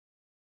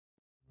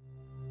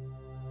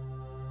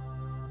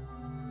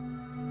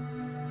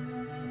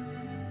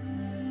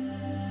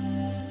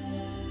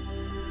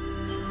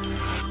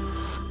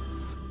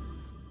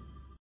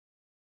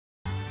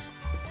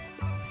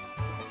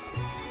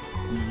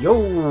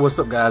What's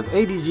up guys,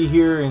 ADG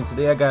here, and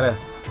today I got a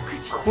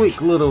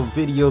quick little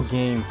video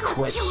game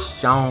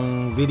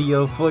question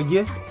video for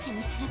you.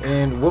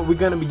 And what we're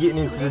going to be getting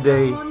into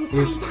today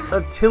is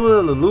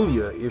Atelier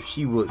Lulua, if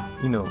she would,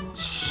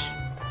 shh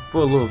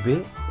for a little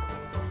bit.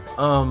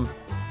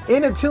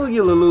 In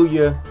Atelier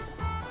Lulua,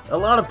 a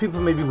lot of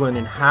people may be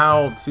wondering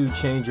how to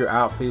change your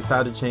outfits,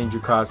 how to change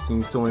your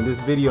costumes. So in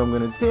this video, I'm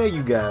going to tell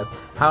you guys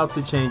how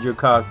to change your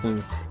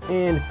costumes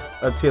in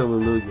Atelier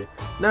Lulua.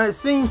 Now it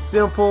seems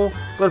simple,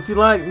 but if you're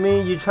like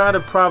me, you try to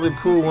probably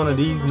pull one of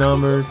these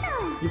numbers.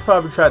 You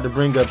probably tried to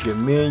bring up your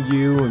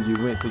menu and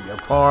you went to your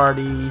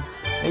party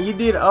and you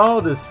did all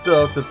this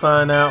stuff to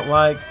find out,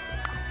 like,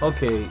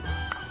 okay,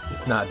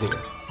 it's not there.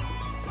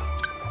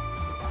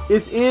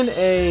 It's in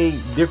a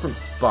different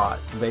spot.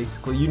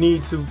 Basically, you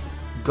need to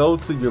go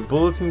to your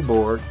bulletin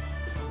board.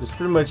 It's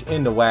pretty much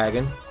in the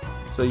wagon.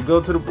 So you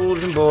go to the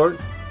bulletin board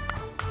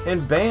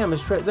and bam,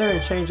 it's right there,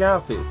 and change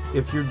outfits.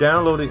 If you're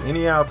downloading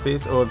any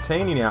outfits or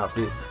obtaining any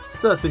outfits,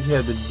 such as you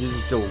have the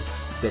digital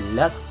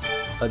deluxe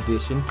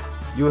edition,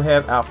 you'll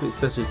have outfits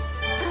such as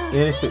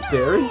Innocent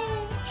Fairy,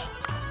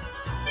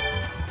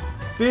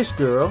 Fish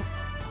Girl,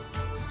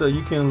 so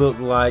you can look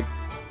like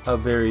a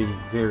very,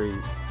 very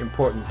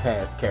important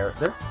past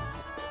character.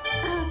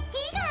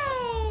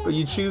 But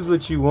you choose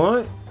what you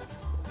want,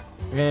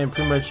 and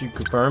pretty much you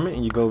confirm it,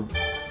 and you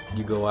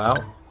go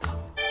out.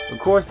 Of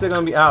course, there are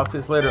going to be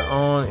outfits later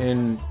on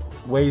and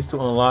ways to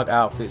unlock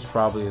outfits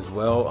probably as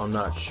well. I'm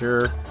not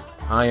sure.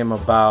 I am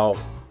about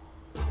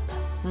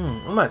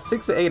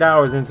 6 to 8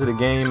 hours into the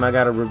game. I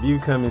got a review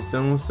coming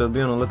soon, so be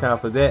on the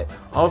lookout for that.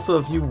 Also,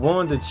 if you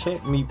wanted to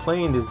check me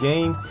playing this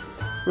game,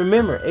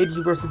 remember, AG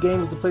vs.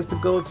 Game is the place to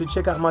go to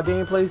check out my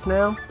gameplays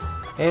now.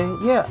 And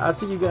yeah, I'll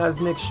see you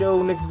guys next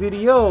show, next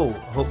video.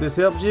 Hope this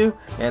helped you,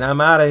 and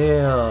I'm out of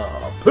here.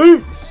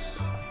 Peace!